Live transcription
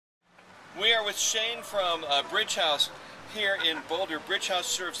We are with Shane from Bridge House here in Boulder. Bridge House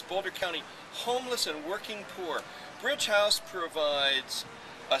serves Boulder County homeless and working poor. Bridge House provides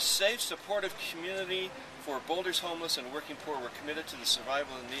a safe, supportive community for Boulder's homeless and working poor. We're committed to the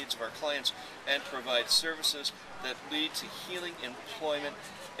survival and needs of our clients and provide services that lead to healing, employment,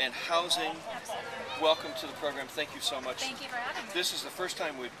 and housing. Welcome to the program. Thank you so much. Thank you for having me. This is the first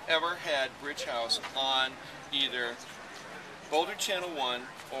time we've ever had Bridge House on either Boulder Channel 1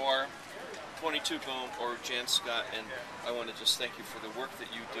 or 22 Boom or Jan Scott, and I want to just thank you for the work that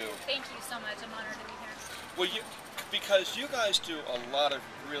you do. Thank you so much. I'm honored to be here. Well, because you guys do a lot of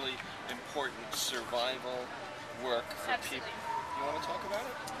really important survival work for Absolutely. people. You want to talk about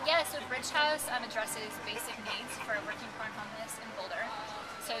it? Yeah, so Bridge House addresses basic needs for working poor and homeless in Boulder.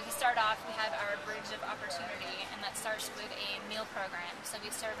 So to start off, we have our Bridge of Opportunity, and that starts with a meal program. So we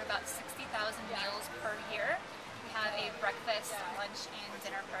serve about 60,000 meals per year. We have a breakfast, lunch, and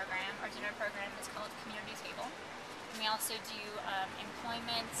dinner program. Our dinner program is called Community Table. And we also do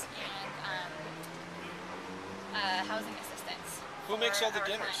employment and housing assistance. Who makes all the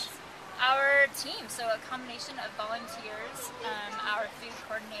dinners? Clients. Our team, so a combination of volunteers, our food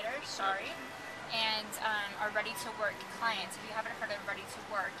coordinator, Shari, and our Ready to Work clients. If you haven't heard of Ready to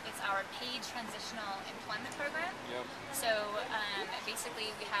Work, it's our paid transitional employment program. Yep. So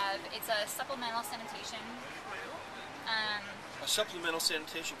basically it's a supplemental sanitation crew. A supplemental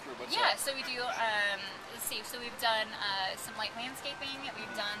sanitation crew, what's Yeah, that? so we do, let's see, so we've done some light landscaping,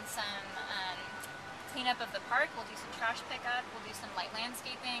 we've done some cleanup of the park, we'll do some trash pickup, we'll do some light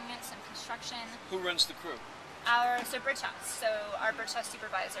landscaping, some construction. Who runs the crew? Bridge House, so our Bridge House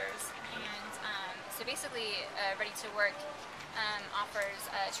supervisors, and so basically Ready to Work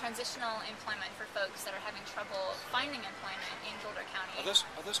offers transitional employment for folks that are having trouble finding employment in Boulder County.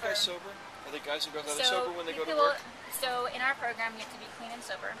 Are those guys sober? Are they guys who are they sober when they go to work? So in our program, you have to be clean and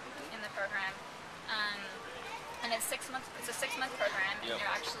sober in the program. And it's 6 months. It's a 6-month program, and Yep. you're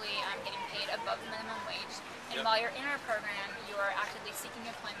actually getting paid above minimum wage. And Yep. while you're in our program, you are actively seeking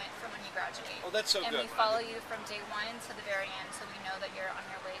employment for when you graduate. Oh, that's so and good. we follow you from day one to the very end, so we know that you're on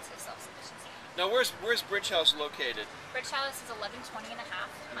your way to self-sufficiency. Now, where's Bridge House located? Bridge House is 1120 and a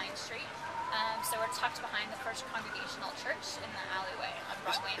half Pine Street. So we're tucked behind the First Congregational Church in the alleyway on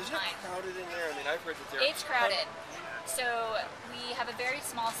Broadway and Is it Pine. crowded in there? I mean, I've heard that there. It's crowded. So we have a very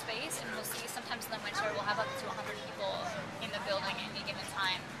small space, and we'll see sometimes in the winter we'll have up to 100 people in the building at any given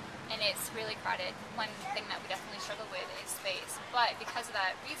time, and it's really crowded. One thing that we definitely struggle with is space, but because of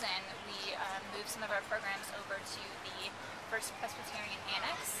that reason, we moved some of our programs over to the First Presbyterian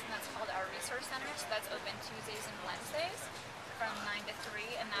Annex, and that's called our Resource Center. So that's open Tuesdays and Wednesdays from 9 to 3,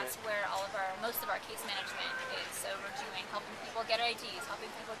 and that's where most of our case management is. So we're helping people get IDs,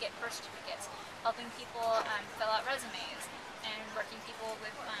 helping people get birth certificates, helping people fill out resumes, and working people with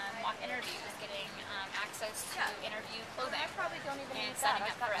mock interviews, getting access to interview clothing, and signing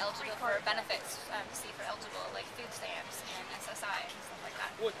up for benefits to see if you're eligible, like food stamps and SSI and stuff like that.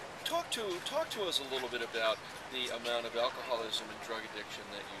 Well, talk to us a little bit about the amount of alcoholism and drug addiction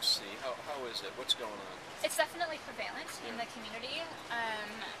that you see. How is it? What's going on? It's definitely prevalent in the community.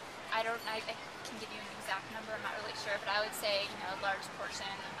 I can give you an exact number, I'm not really sure, but I would say a large portion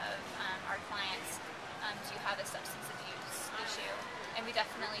of our clients do have a substance abuse issue, and we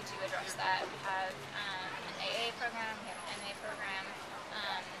definitely do address that. We have an AA program, we have an NA program,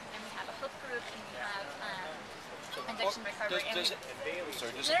 and we have a HOPE group, and we have addiction recovery. Does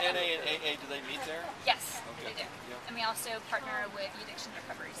NA and AA, do they meet there? Yes, Okay. they do. Yeah. And we also partner with the Addiction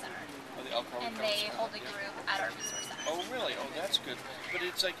Recovery Center. Oh, the alcohol And recovery they center. hold a group at our resource center. Oh, really? Oh, that's good. But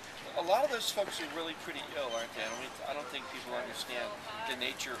it's like a lot of those folks are really pretty ill, aren't they? I don't think people understand the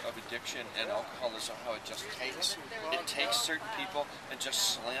nature of addiction and alcoholism. How it just takes certain people and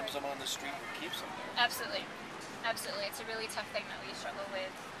just slams them on the street and keeps them there. Absolutely, absolutely. It's a really tough thing that we struggle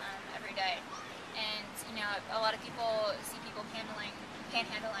with every day. And a lot of people see people panhandling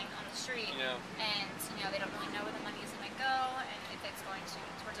on the street, and they don't really know where the money is going to go, and if it's going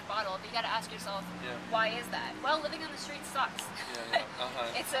towards a bottle. But you got to ask yourself, why is that? Well, living on the street sucks.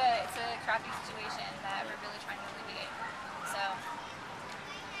 It's a crappy situation that we're really trying to alleviate. So.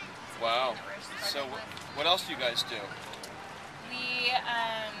 Wow. So what else do you guys do?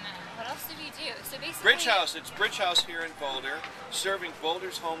 What else do we do? So basically, Bridge House. It's Bridge House here in Boulder, serving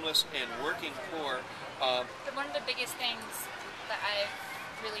Boulder's homeless and working poor. But one of the biggest things that I've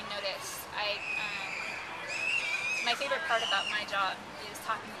really noticed, my favorite part about my job is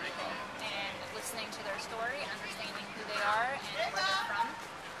talking to people and listening to their story, understanding who they are and where they're from.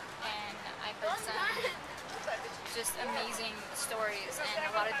 And I've heard some just amazing stories, and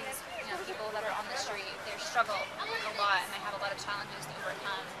a lot of these people that are on the street, they struggle a lot and they have a lot of challenges to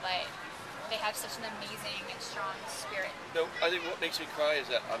overcome, but have such an amazing and strong spirit. No, I think what makes me cry is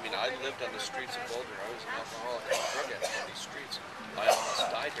that, I mean, I lived on the streets of Boulder. I was an alcoholic and a drug addict on these streets. I almost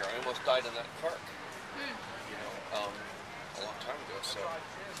died here. I almost died in that park, you know, a long time ago. So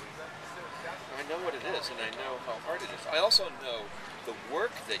I know what it is, and I know how hard it is. I also know the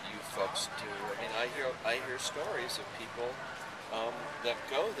work that you folks do. I mean, I hear stories of people that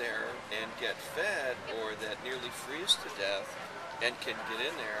go there and get fed, or that nearly freeze to death, and can get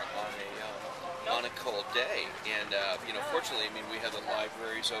in there on a cold day. And you know, fortunately, I mean, we have the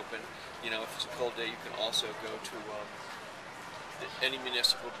libraries open. You know, if it's a cold day, you can also go to any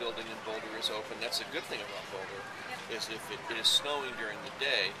municipal building in Boulder is open. That's a good thing about Boulder, is if it is snowing during the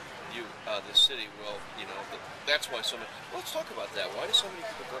day, the city will, you know, that's why so many. Let's talk about that. Why do so many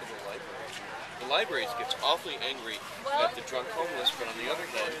people go to the libraries? The libraries gets awfully angry at the drunk homeless, but on the other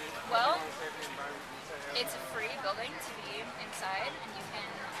hand, well, it's a free building to be inside, and you can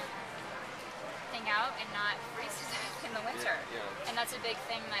hang out and not freeze to death in the winter. And that's a big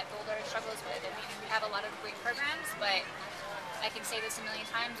thing that Boulder struggles with. I mean, we have a lot of great programs, but I can say this a million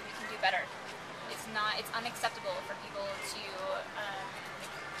times, we can do better. It's unacceptable for people to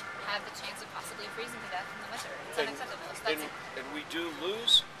have the chance of possibly freezing to death in the winter. It's unacceptable. So and we do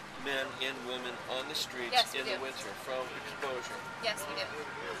lose men and women on the streets in the winter from exposure. Yes, we do.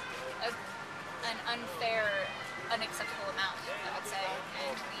 An unfair, unacceptable amount, I would say.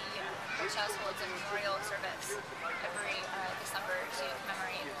 And the Bridge House holds a memorial service every December to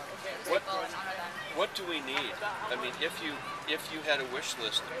commemorate those people and honor them. What do we need? I mean, if you had a wish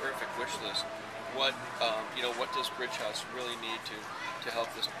list, the perfect wish list, what you know, what does Bridge House really need to help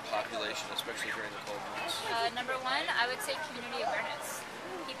this population, especially during the cold months? Number one, I would say community awareness.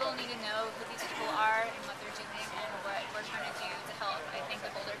 People need to know who these people are and what they're doing and what we're trying to do to help. I think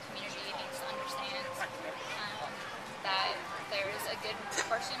the Boulder community needs to understand that there's a good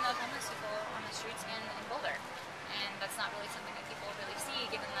portion of homeless people on the streets in Boulder, and that's not really something that people really see,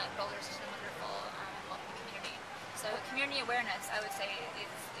 given that Boulder is such a wonderful and welcoming community. So community awareness, I would say,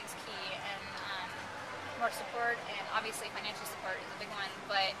 is key, and more support, and obviously financial support is a big one,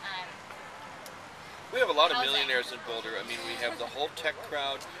 but we have a lot of millionaires in Boulder. I mean, we have the whole tech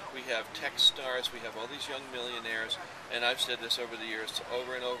crowd, we have tech stars, we have all these young millionaires, and I've said this over the years,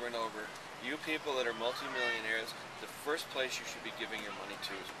 over and over and over, you people that are multimillionaires, the first place you should be giving your money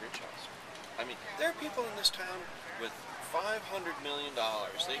to is Bridge House. I mean, there are people in this town with $500 million.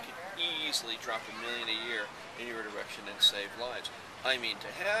 They could easily drop $1 million a year in your direction and save lives. I mean, to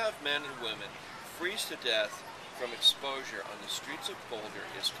have men and women freeze to death from exposure on the streets of Boulder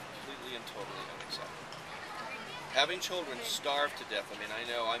is completely and totally unacceptable. Having children starve to death. I mean, I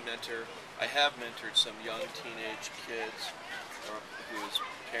know I have mentored some young teenage kids whose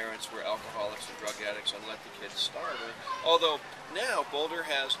parents were alcoholics and drug addicts, and let the kids starve. Although now Boulder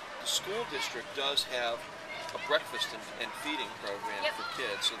has, the school district does have a breakfast and feeding program for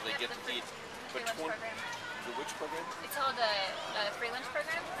kids, so they get to eat. But the which program? It's called the free lunch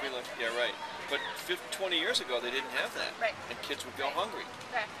program. Free lunch, yeah, right. But 20 years ago, they didn't have that. Right. And kids would go hungry.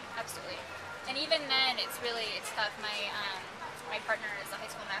 Right, absolutely. And even then, it's tough. My partner is a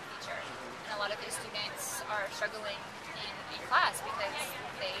high school math teacher, and a lot of his students are struggling in class because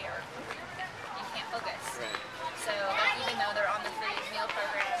they are hungry and can't focus. Right. So even though they're on the free meal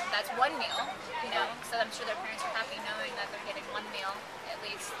program, that's one meal, you know. So I'm sure their parents are happy knowing that they're getting one meal at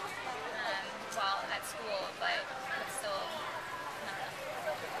least while at school, but it's still not enough.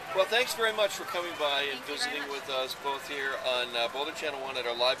 Well, thanks very much for coming by and visiting with us both here on Boulder Channel 1 at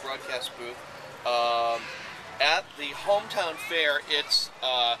our live broadcast booth. At the hometown fair, it's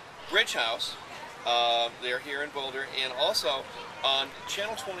Bridge House. They're here in Boulder, and also on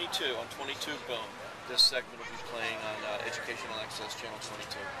Channel 22, on 22 Boom. This segment will be playing on Educational Access Channel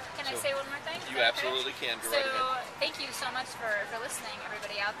 22. Can I say one more thing? You absolutely can. Go right ahead. Thank you so much for listening,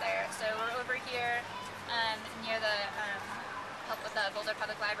 everybody out there. So we're over here near the help with the Boulder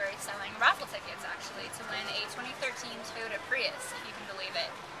Public Library selling raffle tickets, actually, to win a 2013 Toyota Prius, if you can believe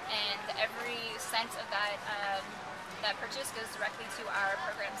it. And every cent of that purchase goes directly to our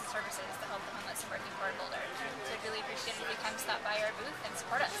programs and services to help the homeless and working poor in Boulder. So I'd really appreciate it if you come stop by our booth and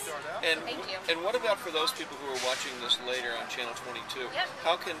support us. And thank you. And what about for those people who are watching this later on Channel 22? Yep.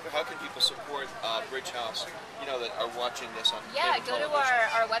 How can people support Bridge House, you know, that are watching this on go to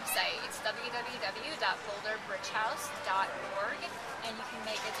our website. It's www.boulderbridgehouse.org, and you can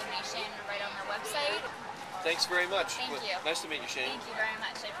make a donation right on the website. Thanks very much. Thank you. Nice to meet you, Shane. Thank you very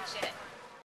much. I appreciate it.